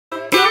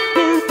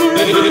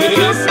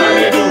That's how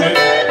you do it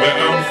where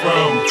I'm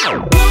from.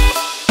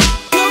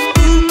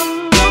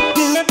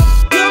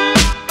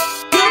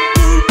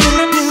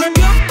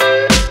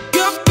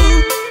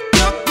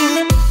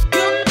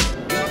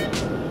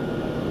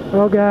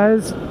 Well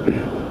guys,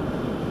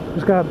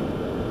 just got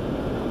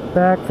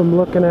back from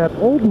looking at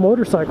old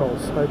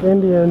motorcycles, like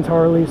Indians,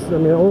 Harleys, I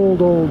mean old,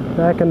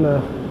 back in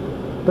the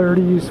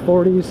 30s,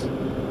 40s.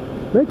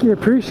 Make you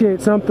appreciate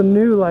something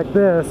new like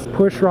this.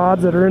 Push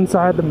rods that are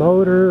inside the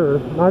motor, or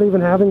not even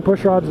having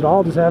push rods at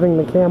all, just having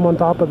the cam on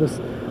top of this,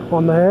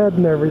 on the head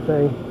and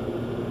everything.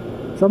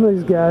 Some of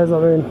these guys, I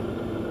mean,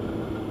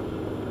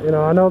 you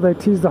know, I know they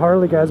tease the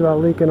Harley guys about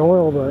leaking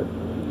oil, but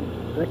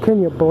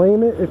can you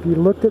blame it if you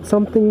looked at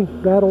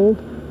something that old?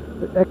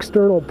 The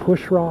external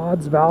push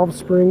rods, valve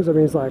springs, I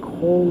mean, it's like,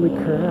 holy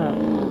crap.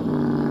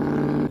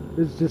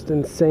 It's just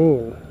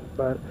insane.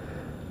 But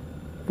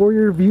for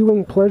your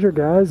viewing pleasure,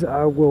 guys,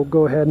 I will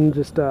go ahead and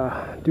just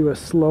do a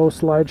slow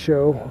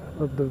slideshow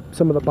of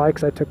some of the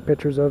bikes I took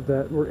pictures of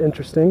that were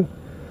interesting.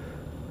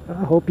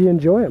 I hope you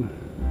enjoy them.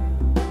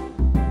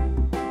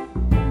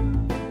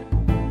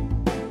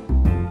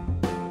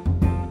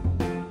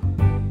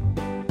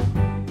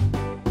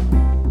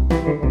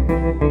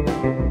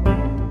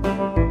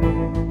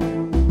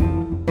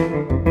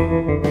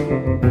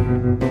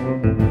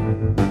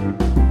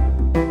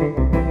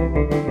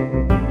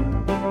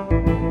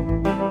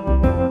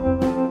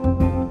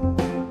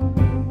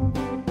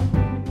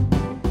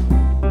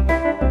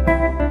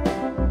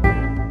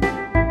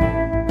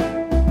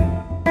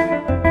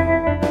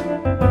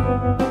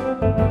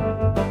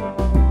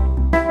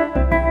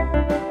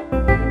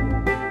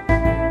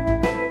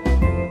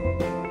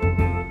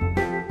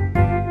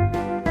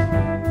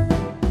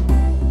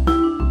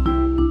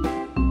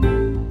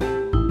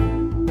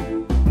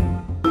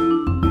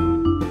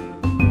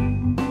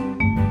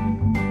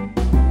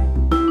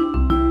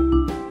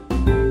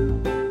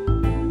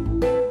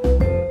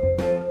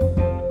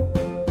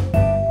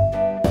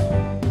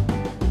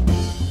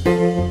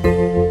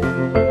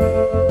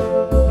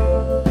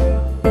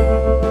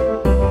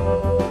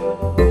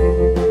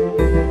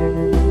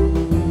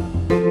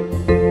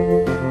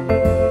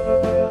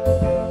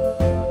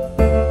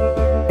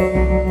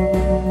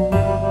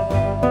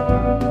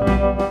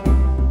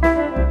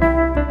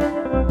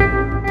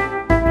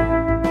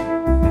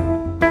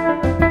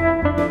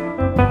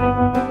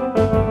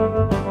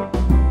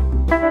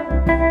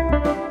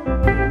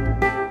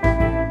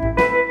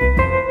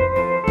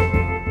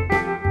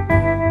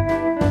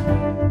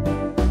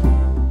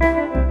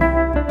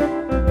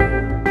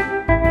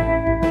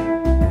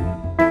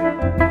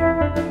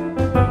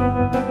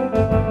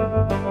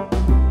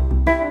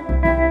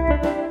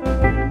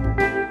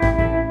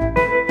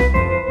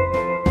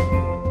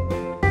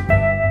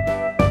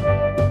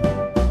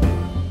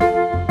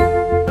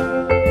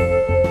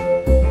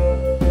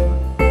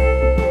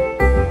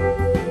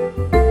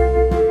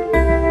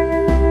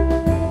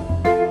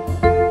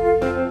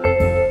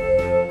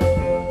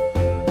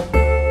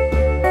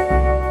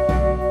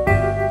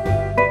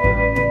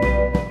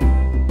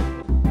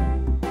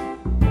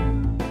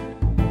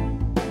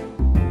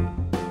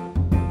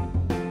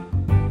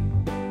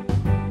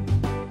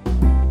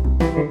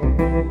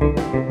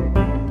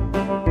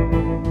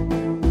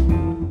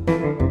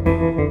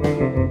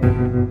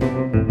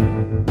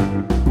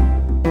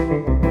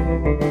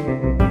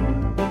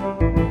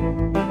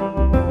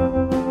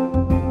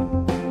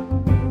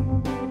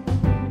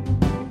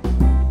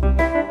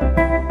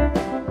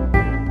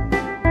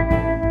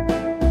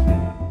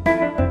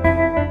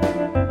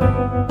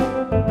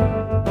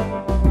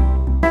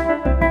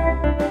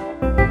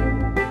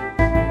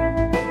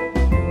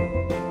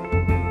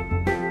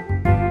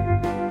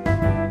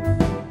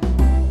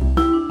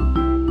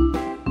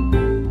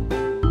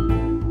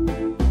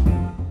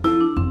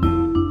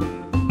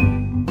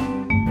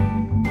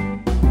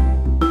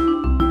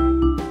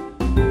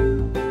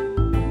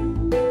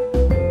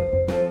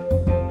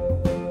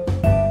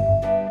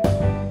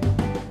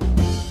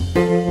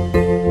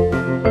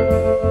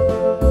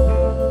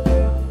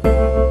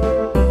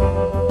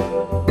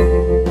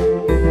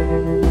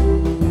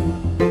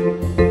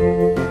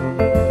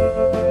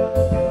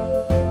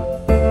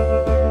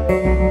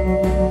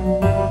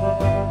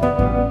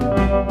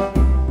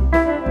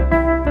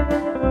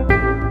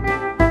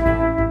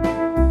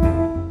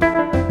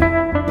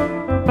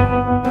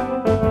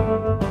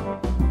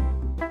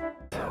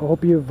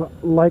 Hope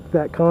you've liked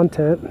that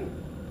content.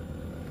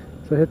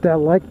 So hit that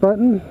like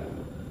button,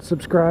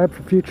 subscribe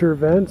for future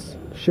events,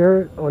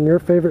 share it on your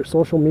favorite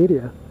social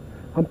media.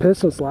 I'm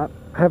Piston Slap.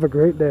 Have a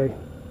great day.